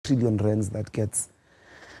trillion rands that gets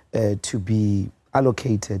to be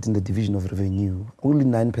allocated in the division of revenue, only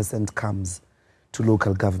 9% comes to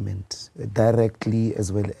local government, directly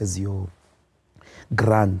as well as your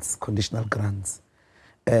grants, conditional grants.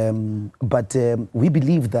 But we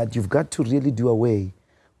believe that you've got to really do away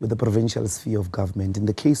with the provincial sphere of government. In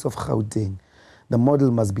the case of Gauteng, the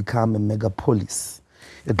model must become a megapolis,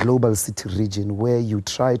 a global city region where you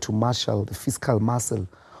try to marshal the fiscal muscle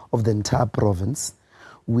of the entire province,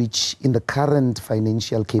 which in the current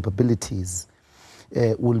financial capabilities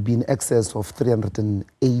will be in excess of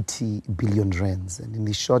 380 billion rands. And in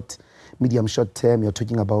the medium short term, you're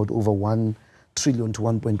talking about over 1 trillion to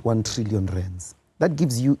 1.1 trillion rands. That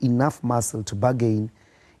gives you enough muscle to bargain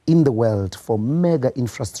in the world for mega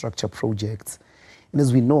infrastructure projects. And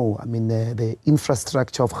as we know, I mean, the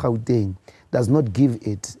infrastructure of Gauteng does not give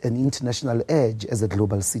it an international edge as a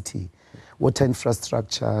global city. Water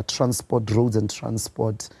infrastructure, transport, roads and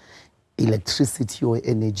transport, electricity or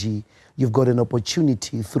energy, you've got an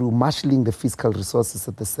opportunity through marshalling the fiscal resources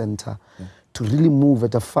at the center to really move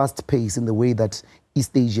at a fast pace in the way that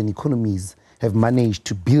East Asian economies have managed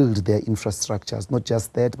to build their infrastructures. Not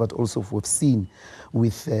just that, but also we've seen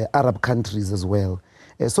with Arab countries as well.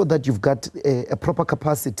 So that you've got a proper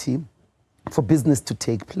capacity for business to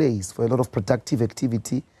take place, for a lot of productive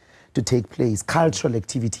activity to take place, cultural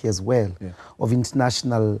activity as well, of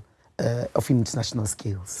international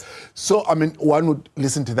scales. So, I mean, one would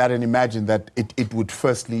listen to that and imagine that it would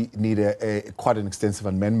firstly need quite an extensive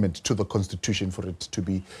amendment to the Constitution for it to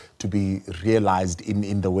be realized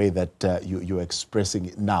in the way that you're expressing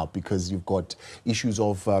it now, because you've got issues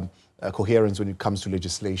of coherence when it comes to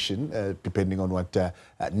legislation, depending on what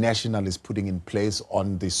National is putting in place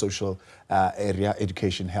on the social area,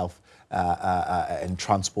 education, health, and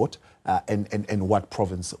transport, and what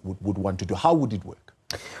province would want to do. How would it work?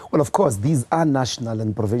 Well, of course, these are national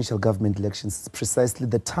and provincial government elections. It's precisely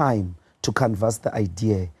the time to canvass the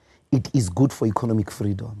idea. It is good for economic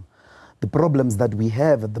freedom. The problems that we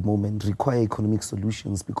have at the moment require economic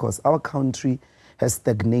solutions because our country has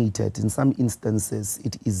stagnated. In some instances,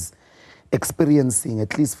 it is experiencing,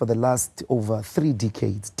 at least for the last over 3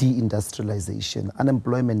 decades, deindustrialization.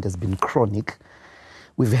 Unemployment has been chronic.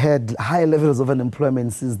 We've had high levels of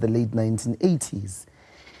unemployment since the late 1980s.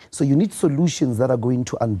 So you need solutions that are going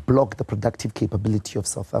to unblock the productive capability of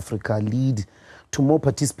South Africa, lead to more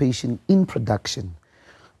participation in production.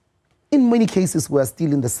 In many cases, we are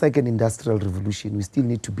still in the second industrial revolution. We still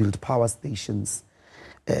need to build power stations.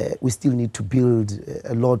 We still need to build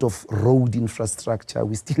a lot of road infrastructure.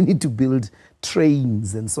 We still need to build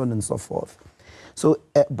trains and so on and so forth. So,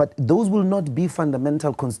 but those will not be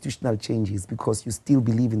fundamental constitutional changes because you still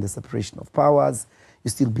believe in the separation of powers. You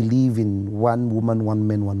still believe in one woman, one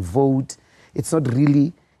man, one vote. It's not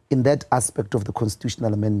really in that aspect of the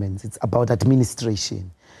constitutional amendments. It's about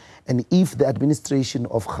administration. And if the administration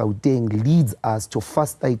of Gauteng leads us to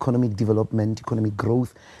faster economic development, economic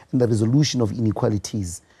growth, and the resolution of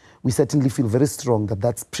inequalities, we certainly feel very strong that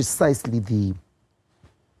that's precisely the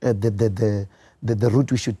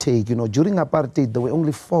route we should take. You know, during apartheid, there were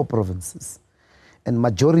only 4 provinces. And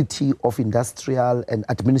majority of industrial and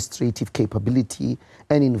administrative capability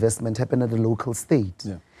and investment happen at the local state.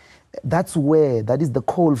 Yeah. That is the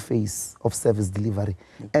coal face of service delivery.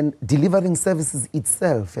 Yeah. And delivering services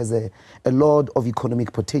itself has a lot of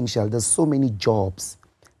economic potential. There's so many jobs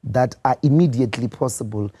that are immediately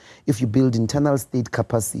possible if you build internal state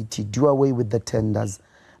capacity, do away with the tenders.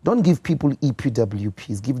 Don't give people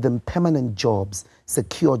EPWPs, give them permanent jobs,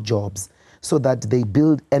 secure jobs, so that they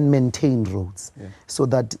build and maintain roads, so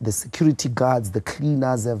that the security guards, the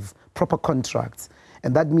cleaners have proper contracts.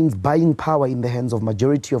 And that means buying power in the hands of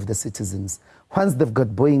majority of the citizens. Once they've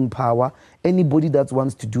got buying power, anybody that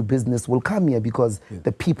wants to do business will come here because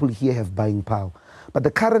the people here have buying power. But the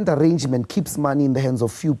current arrangement keeps money in the hands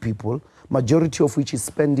of few people, majority of which is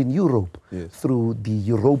spent in Europe through the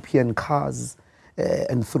European cars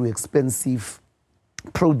and through expensive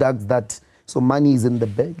products that... So money is in the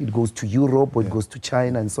bag, it goes to Europe or it goes to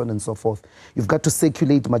China and so on and so forth. You've got to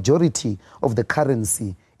circulate majority of the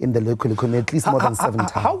currency in the local economy, at least more than 7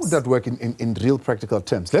 times. How would that work in real practical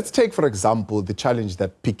terms? Let's take, for example, the challenge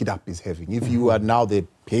that Pick It Up is having. If you are now the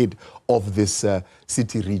head of this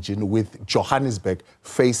city region with Johannesburg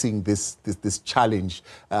facing this challenge,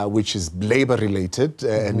 which is labor-related,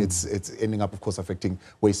 and it's ending up, of course, affecting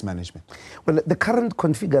waste management. Well, the current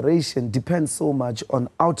configuration depends so much on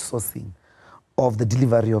outsourcing of the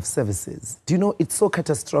delivery of services. Do you know, it's so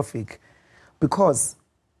catastrophic because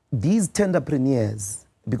these tenderpreneurs,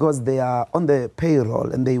 because they are on the payroll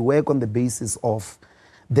and they work on the basis of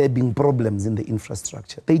there being problems in the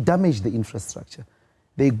infrastructure, they damage the infrastructure.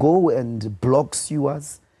 They go and block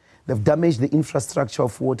sewers. They've damaged the infrastructure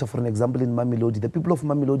of water. For an example, in Mamelodi, the people of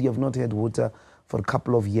Mamelodi have not had water for a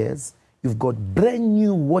couple of years. You've got brand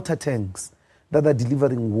new water tanks that are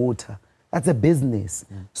delivering water. That's a business.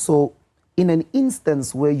 So in an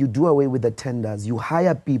instance where you do away with the tenders, you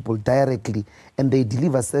hire people directly and they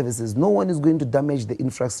deliver services, no one is going to damage the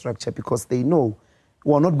infrastructure because they know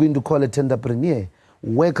we're not going to call a tenderpreneur.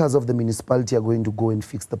 Workers of the municipality are going to go and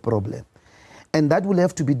fix the problem. And that will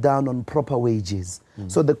have to be done on proper wages.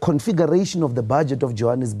 So the configuration of the budget of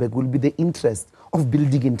Johannesburg will be the interest of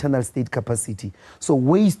building internal state capacity. So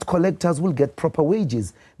waste collectors will get proper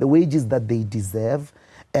wages, the wages that they deserve,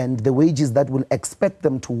 and the wages that will expect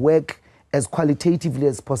them to work as qualitatively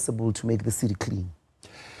as possible to make the city clean.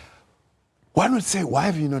 One would say, why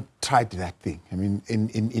have you not tried that thing? I mean, in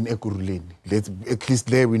Ekurhuleni, at least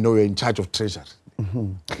there we know you're in charge of treasury.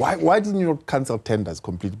 Why didn't you not cancel tenders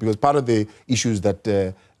completely? Because part of the issues that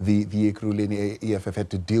the Ekurhuleni EFF had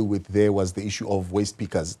to deal with there was the issue of waste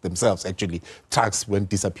pickers themselves. Actually, trucks went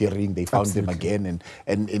disappearing, they found them again,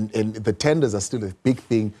 and the tenders are still a big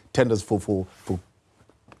thing. Tenders for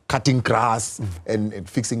cutting grass and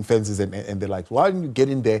fixing fences and the like. Why don't you get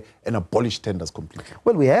in there and abolish tenders completely?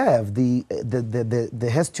 Well, we have. There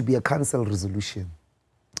has to be a council resolution.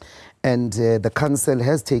 And the council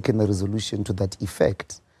has taken a resolution to that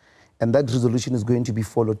effect. And that resolution is going to be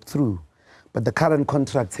followed through. But the current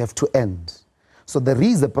contracts have to end. So there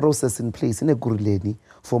is a process in place in Ekurhuleni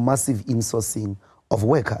for massive insourcing of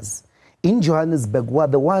workers. In Johannesburg, we're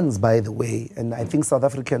the ones, by the way, and I think South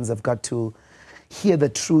Africans have got to hear the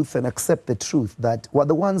truth and accept the truth, that we're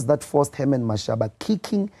the ones that forced Herman Mashaba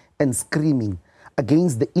kicking and screaming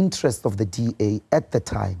against the interest of the DA at the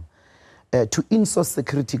time. To insource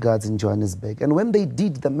security guards in Johannesburg. And when they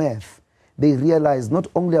did the math, they realized not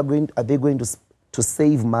only are they going to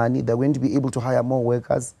save money, they're going to be able to hire more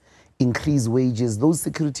workers, increase wages. Those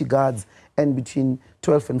security guards earn between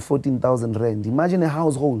 12 and 14,000 rand. Imagine a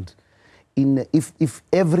household. If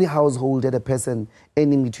every household had a person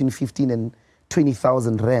earning between 15 and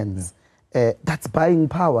 20,000 rands, that's buying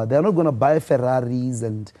power. They're not going to buy Ferraris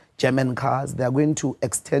and German cars. They're going to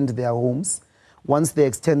extend their homes. Once they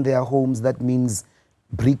extend their homes, that means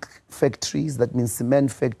brick factories, that means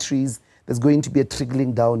cement factories. There's going to be a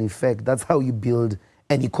trickling down effect. That's how you build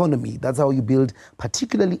an economy. That's how you build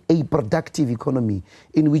particularly a productive economy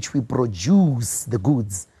in which we produce the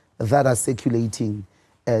goods that are circulating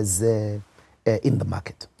as in the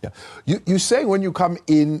market. Yeah. You're saying when you come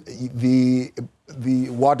in, the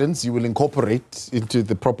wardens, you will incorporate into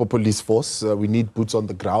the proper police force. We need boots on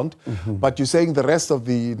the ground. But you're saying the rest of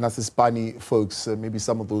the Nasispani folks, maybe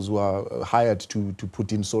some of those who are hired to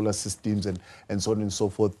put in solar systems and so on and so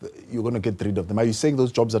forth, you're going to get rid of them. Are you saying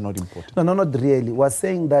those jobs are not important? No, not really. We're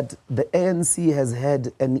saying that the ANC has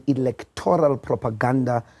had an electoral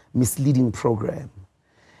propaganda misleading program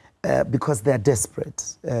because they're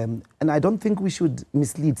desperate. And I don't think we should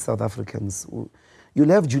mislead South Africans. You'll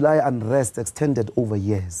have July unrest extended over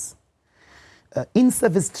years.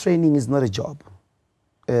 In-service training is not a job.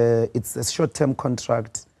 It's a short-term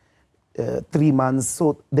contract, 3 months.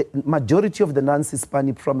 So the majority of the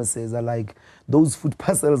non-Hispanic promises are like those food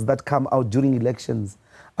parcels that come out during elections.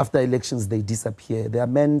 After elections, they disappear. They are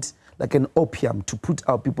meant like an opium to put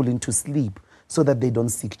our people into sleep so that they don't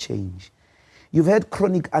seek change. You've had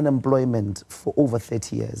chronic unemployment for over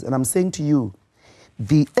 30 years. And I'm saying to you,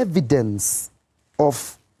 the evidence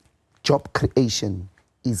of job creation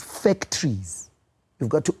is factories. You've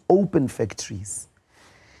got to open factories.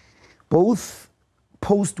 Both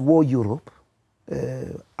post-war Europe,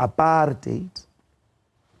 apartheid,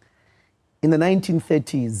 in the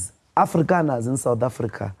 1930s, Afrikaners in South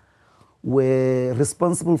Africa were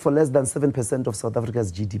responsible for less than 7% of South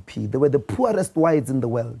Africa's GDP. They were the poorest whites in the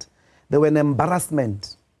world. They were an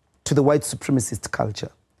embarrassment to the white supremacist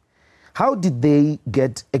culture. How did they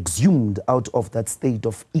get exhumed out of that state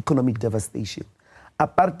of economic devastation?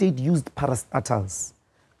 Apartheid used parastatals,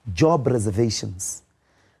 job reservations,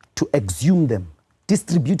 to exhume them,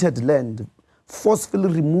 distributed land,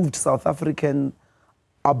 forcefully removed South African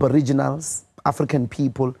aboriginals, African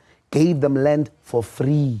people, gave them land for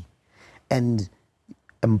free, and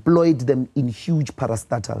employed them in huge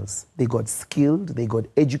parastatals. They got skilled, they got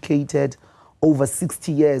educated. Over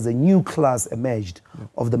 60 years, a new class emerged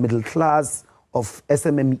of the middle class, of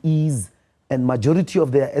SMMEs, and majority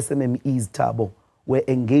of their SMMEs, Thabo, were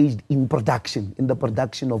engaged in production, in the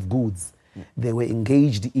production of goods. They were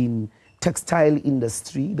engaged in textile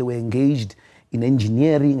industry, they were engaged in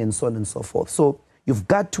engineering, and so on and so forth. So you've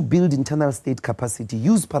got to build internal state capacity,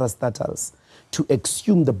 use parastatals to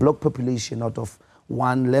exhume the black population out of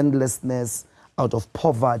one, landlessness, out of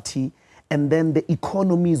poverty, and then the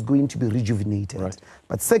economy is going to be rejuvenated. Right.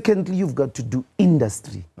 But secondly, you've got to do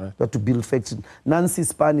industry. Right. You've got to build factories. Nancy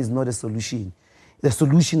Span is not a solution. The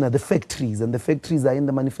solution are the factories, and the factories are in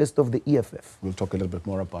the manifesto of the EFF. We'll talk a little bit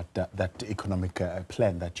more about that economic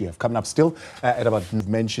plan that you have coming up. Still, at about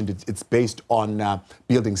mentioned, it's based on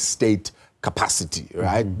building state capacity,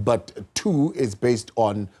 right? But two is based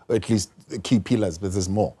on, or at least key pillars, but there's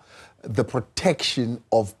more. The protection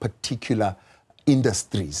of particular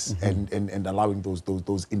industries and allowing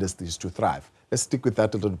those industries to thrive. Let's stick with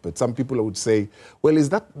that a little bit. Some people would say, well, is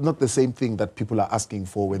that not the same thing that people are asking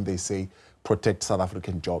for when they say protect South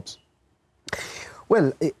African jobs?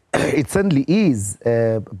 Well, it certainly is,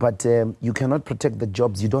 but you cannot protect the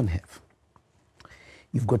jobs you don't have.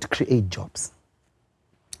 You've got to create jobs.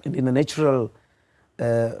 And in the natural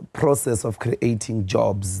process of creating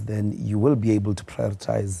jobs, then you will be able to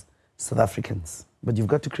prioritize South Africans. But you've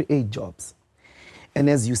got to create jobs. And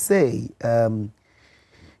as you say,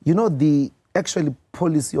 you know, the actual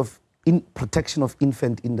policy of protection of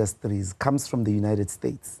infant industries comes from the United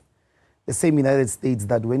States. The same United States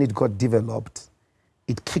that when it got developed,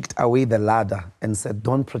 it kicked away the ladder and said,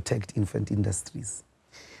 don't protect infant industries.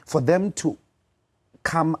 For them to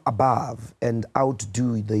come above and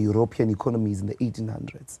outdo the European economies in the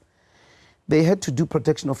 1800s, they had to do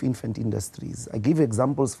protection of infant industries. I give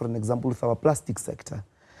examples, for an example, with our plastic sector,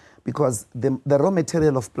 because the raw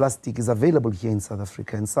material of plastic is available here in South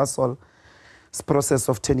Africa. In Sasol's process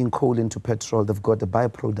of turning coal into petrol, they've got a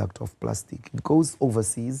byproduct of plastic. It goes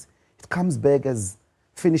overseas. It comes back as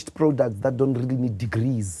finished products that don't really need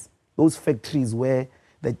degrees. Those factories where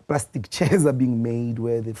the plastic chairs are being made,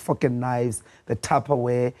 where the fork and knives, the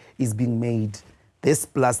Tupperware is being made, this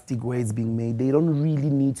plastic where it's being made, they don't really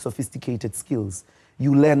need sophisticated skills.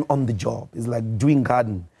 You learn on the job. It's like doing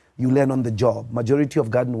garden. You learn on the job. Majority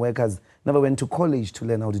of garden workers never went to college to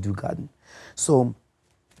learn how to do garden. So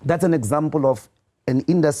that's an example of an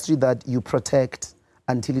industry that you protect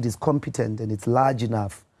until it is competent and it's large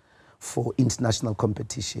enough for international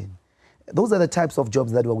competition. Those are the types of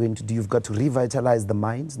jobs that we're going to do. You've got to revitalize the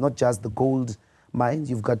mines, not just the gold mines.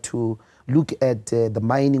 You've got to look at the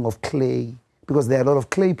mining of clay, because there are a lot of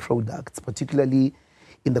clay products, particularly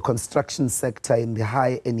in the construction sector, in the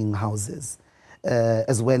high-earning houses,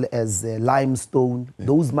 as well as limestone. Yeah.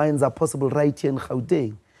 Those mines are possible right here in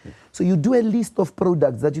Gauteng. Yeah. So you do a list of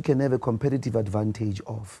products that you can have a competitive advantage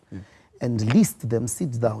of, and list them,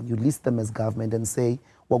 sit down, you list them as government and say,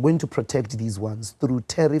 we're going to protect these ones through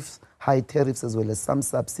tariffs, high tariffs, as well as some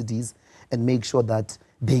subsidies, and make sure that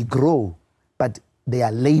they grow, but they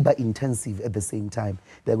are labor intensive at the same time.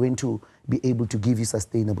 They're going to be able to give you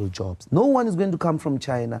sustainable jobs. No one is going to come from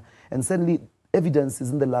China, and suddenly evidence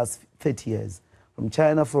is in the last 30 years, from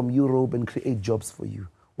China, from Europe, and create jobs for you.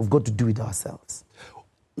 We've got to do it ourselves.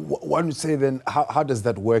 One would say then, how does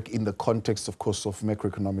that work in the context, of course, of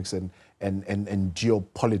macroeconomics and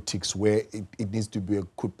geopolitics, where it needs to be a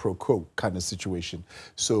quid pro quo kind of situation?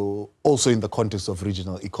 So also in the context of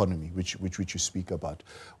regional economy, which you speak about.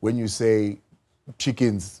 When you say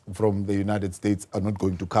chickens from the United States are not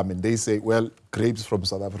going to come, and they say, well, grapes from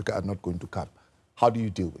South Africa are not going to come, how do you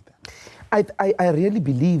deal with that? I really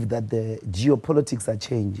believe that the geopolitics are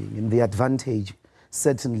changing, and the advantage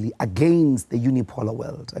certainly against the unipolar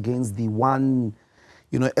world, against the one,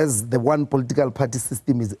 you know, as the one political party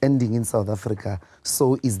system is ending in South Africa,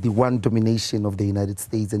 so is the one domination of the United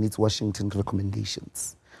States and its Washington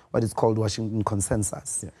recommendations, what is called Washington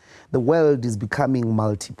consensus. Yeah. The world is becoming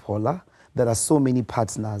multipolar. There are so many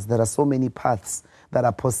partners, there are so many paths that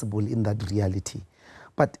are possible in that reality.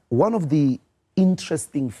 But one of the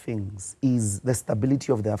interesting things is the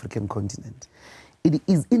stability of the African continent. It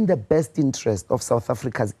is in the best interest of South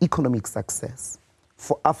Africa's economic success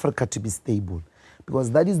for Africa to be stable,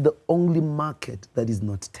 because that is the only market that is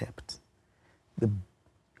not tapped. The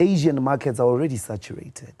Asian markets are already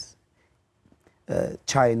saturated.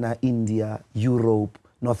 China, India, Europe,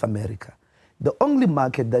 North America. The only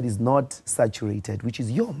market that is not saturated, which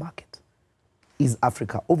is your market, is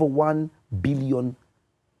Africa. Over 1 billion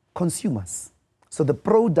consumers. So the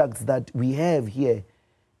products that we have here,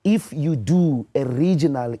 if you do a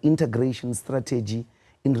regional integration strategy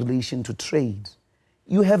in relation to trade,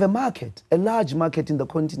 you have a market, a large market in the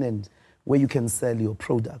continent where you can sell your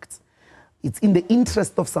products. It's in the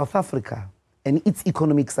interest of South Africa and its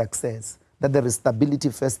economic success that there is stability,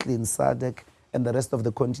 firstly in SADC and the rest of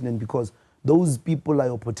the continent, because those people are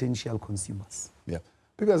your potential consumers. Yeah.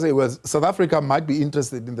 People say, well, South Africa might be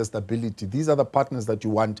interested in the stability. These are the partners that you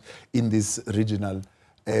want in this regional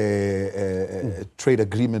trade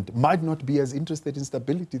agreement might not be as interested in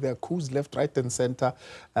stability. There are coups left, right, and center.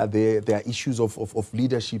 There are issues of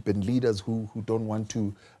leadership and leaders who don't want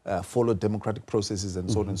to follow democratic processes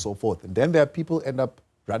and so on and so forth. And then there are people end up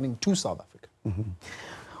running to South Africa.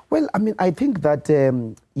 Well, I mean, I think that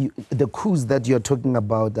the coups that you're talking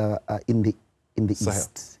about are in the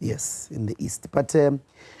east. Yes, in the east. But in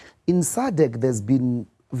SADC, there's been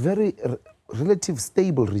very relative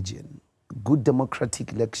stable region, good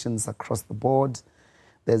democratic elections across the board.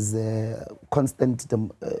 There's constant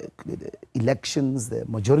elections. The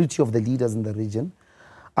majority of the leaders in the region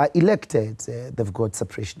are elected. They've got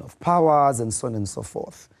separation of powers and so on and so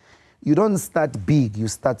forth. You don't start big, you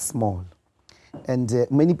start small. And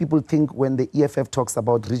many people think when the EFF talks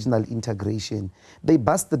about regional integration, they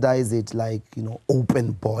bastardize it like, you know,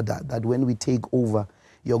 open border, that when we take over,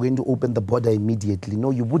 you're going to open the border immediately.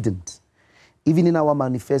 No, you wouldn't. Even in our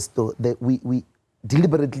manifesto, we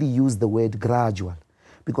deliberately use the word gradual,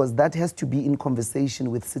 because that has to be in conversation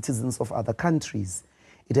with citizens of other countries.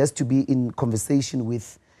 It has to be in conversation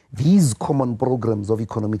with these common programs of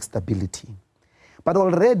economic stability. But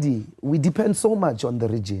already, we depend so much on the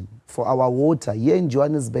region for our water. Here in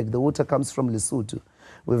Johannesburg, the water comes from Lesotho.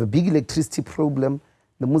 We have a big electricity problem.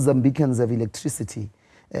 The Mozambicans have electricity.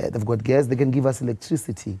 They've got gas, they can give us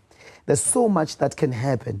electricity. There's so much that can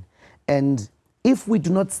happen. And if we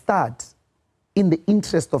do not start in the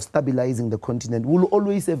interest of stabilizing the continent, we'll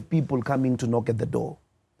always have people coming to knock at the door.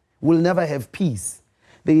 We'll never have peace.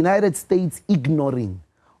 The United States ignoring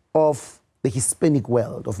of the Hispanic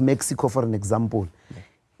world, of Mexico, for an example.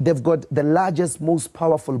 They've got the largest, most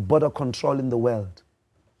powerful border control in the world.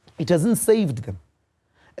 It hasn't saved them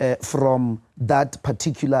from that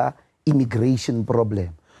particular immigration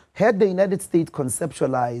problem. Had the United States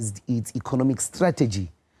conceptualized its economic strategy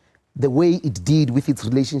the way it did with its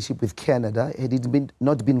relationship with Canada, had it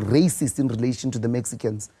not been racist in relation to the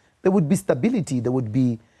Mexicans, there would be stability, there would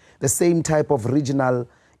be the same type of regional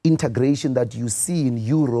integration that you see in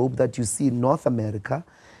Europe, that you see in North America,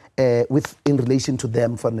 in relation to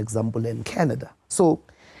them, for an example, in Canada. So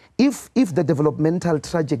if the developmental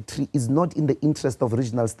trajectory is not in the interest of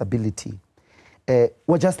regional stability,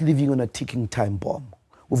 we're just living on a ticking time bomb.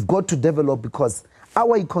 We've got to develop, because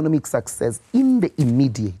our economic success in the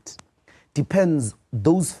immediate depends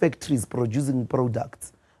those factories producing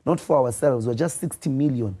products, not for ourselves. We're just 60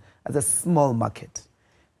 million as a small market.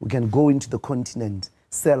 We can go into the continent,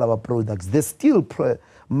 sell our products. There's still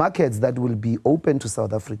markets that will be open to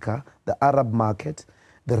South Africa, the Arab market,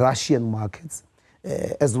 the Russian markets,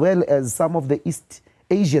 as well as some of the East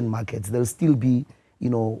Asian markets. They'll still be, you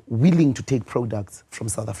know, willing to take products from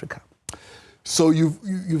South Africa. So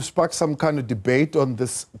you've sparked some kind of debate on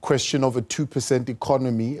this question of a 2%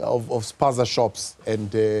 economy of spaza shops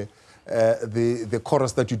and the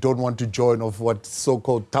chorus that you don't want to join of what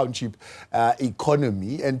so-called township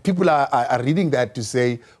economy. And people are reading that to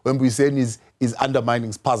say, when we're saying is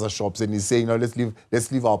undermining spaza shops, and he's saying, no, let's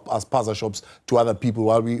leave our spaza shops to other people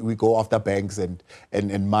while we go after banks and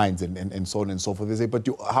mines and so on and so forth. They say, but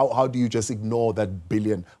how do you just ignore that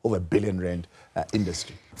over a billion rand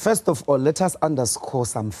industry? First of all, let us underscore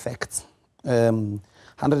some facts.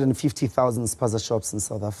 150,000 spaza shops in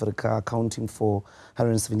South Africa, accounting for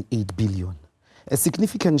 178 billion. A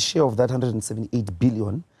significant share of that 178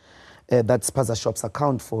 billion that spaza shops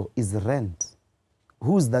account for is rent.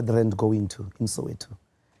 Who's that rent going to in Soweto,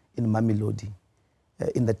 in Mamelodi,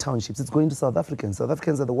 in the townships? It's going to South Africans. South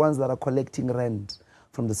Africans are the ones that are collecting rent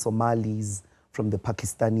from the Somalis, from the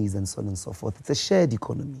Pakistanis, and so on and so forth. It's a shared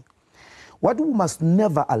economy. What we must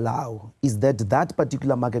never allow is that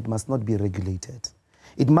particular market must not be regulated.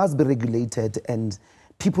 It must be regulated, and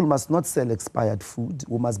people must not sell expired food.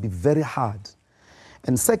 We must be very hard.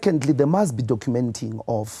 And secondly, there must be documenting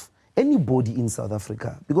of anybody in South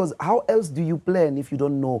Africa, because how else do you plan if you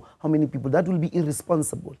don't know how many people? That will be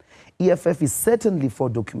irresponsible. EFF is certainly for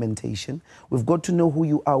documentation. We've got to know who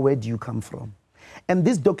you are, where do you come from. And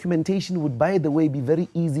this documentation would, by the way, be very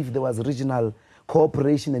easy if there was regional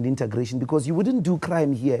cooperation and integration, because you wouldn't do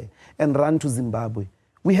crime here and run to Zimbabwe.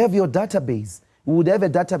 We have your database. We would have a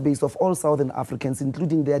database of all Southern Africans,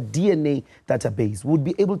 including their DNA database. We would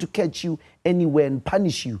be able to catch you anywhere and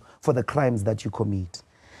punish you for the crimes that you commit.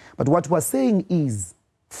 But what we're saying is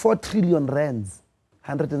 4 trillion rands,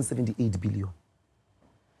 178 billion.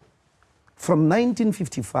 From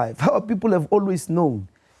 1955, our people have always known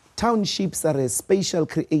townships are a spatial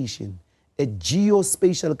creation, a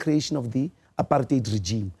geospatial creation of the apartheid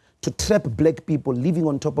regime to trap black people living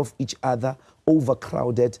on top of each other,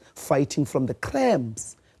 overcrowded, fighting from the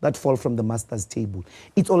crumbs that fall from the master's table.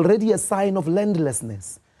 It's already a sign of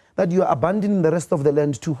landlessness. that you are abandoning the rest of the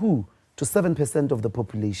land to who? To 7% of the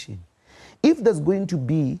population. If there's going to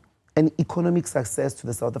be an economic success to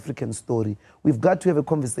the South African story, we've got to have a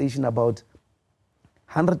conversation about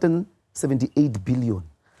 178 billion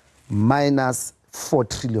minus 4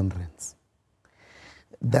 trillion rands.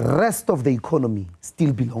 The rest of the economy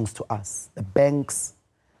still belongs to us. The banks,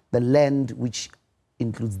 the land, which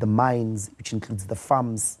includes the mines, which includes the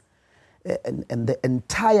farms, and the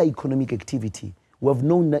entire economic activity. We have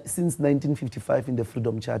known since 1955 in the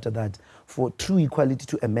Freedom Charter that for true equality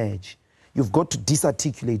to emerge, you've got to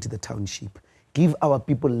disarticulate the township, give our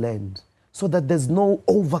people land, so that there's no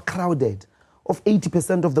overcrowded of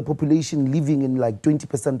 80% of the population living in like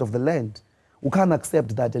 20% of the land. We can't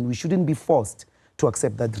accept that, and we shouldn't be forced to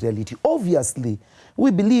accept that reality. Obviously,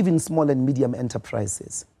 we believe in small and medium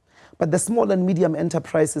enterprises, but the small and medium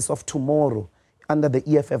enterprises of tomorrow under the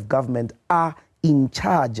EFF government are in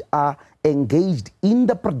charge, are engaged in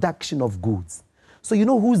the production of goods. So you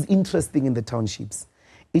know who's interesting in the townships?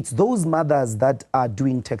 It's those mothers that are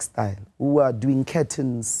doing textile, who are doing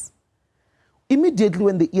curtains. Immediately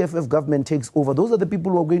when the EFF government takes over, those are the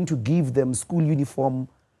people who are going to give them school uniform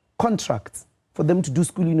contracts, for them to do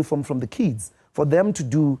school uniform from the kids, for them to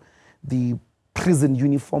do the prison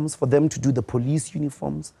uniforms, for them to do the police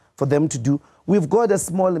uniforms, for them to do... We've got a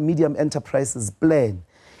small and medium enterprises plan.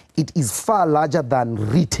 It is far larger than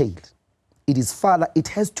retail. It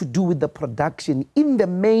has to do with the production in the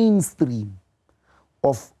mainstream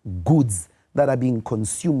of goods that are being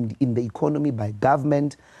consumed in the economy by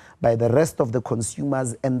government, by the rest of the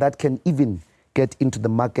consumers, and that can even get into the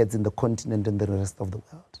markets in the continent and the rest of the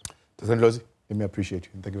world. NDLOZI, let me appreciate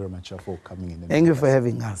you. Thank you very much for coming in. Thank you for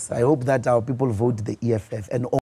having us. I hope that our people vote the EFF and